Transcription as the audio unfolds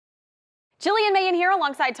Jillian Mahen here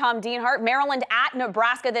alongside Tom Dienhart. Maryland at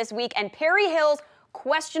Nebraska this week, and Perry Hill's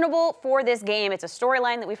questionable for this game. It's a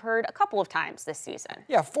storyline that we've heard a couple of times this season.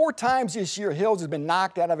 Yeah, 4 times this year Hills has been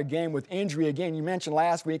knocked out of a game with injury. Again, you mentioned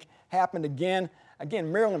last week, happened again.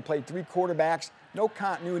 Again, Maryland played 3 quarterbacks, no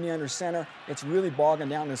continuity under center. It's really bogging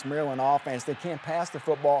down this Maryland offense. They can't pass the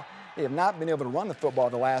football. They have not been able to run the football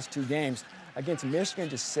the last 2 games. Against Michigan,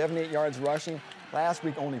 just 78 yards rushing. Last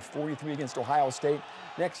week, only 43 against Ohio State.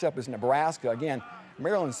 Next up is Nebraska. Again,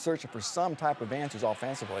 Maryland's searching for some type of answers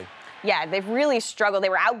offensively. Yeah, they've really struggled. They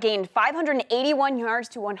were outgained 581 yards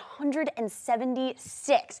to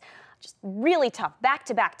 176. Just really tough,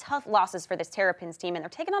 back-to-back tough losses for this Terrapins team, and they're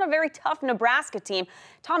taking on a very tough Nebraska team.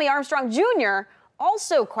 Tommy Armstrong Jr.,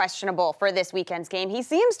 also questionable for this weekend's game. He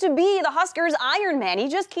seems to be the Huskers' Iron Man. He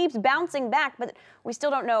just keeps bouncing back, but we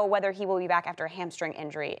still don't know whether he will be back after a hamstring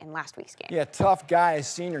injury in last week's game. Yeah, tough guy, a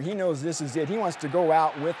senior. He knows this is it. He wants to go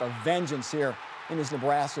out with a vengeance here in his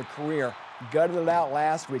Nebraska career. Gutted it out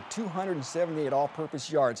last week, 278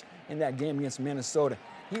 all-purpose yards in that game against Minnesota.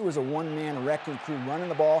 He was a one-man wrecking crew, running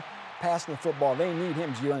the ball, passing the football. They need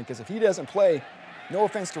him, Jillian, because if he doesn't play, no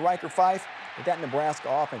offense to Riker Fife, but that Nebraska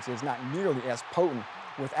offense is not nearly as potent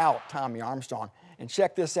without Tommy Armstrong. And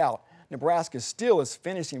check this out. Nebraska still is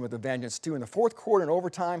finishing with a vengeance, too. In the fourth quarter and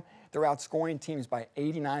overtime, they're outscoring teams by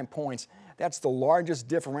 89 points. That's the largest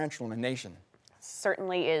differential in the nation.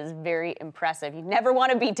 Certainly is very impressive. You never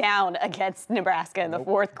want to be down against Nebraska in the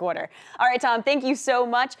fourth quarter. All right, Tom, thank you so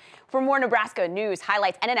much. For more Nebraska news,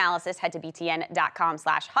 highlights, and analysis, head to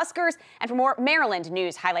btn.com/Huskers. And for more Maryland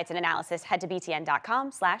news, highlights, and analysis, head to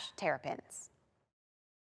btn.com/Terrapins.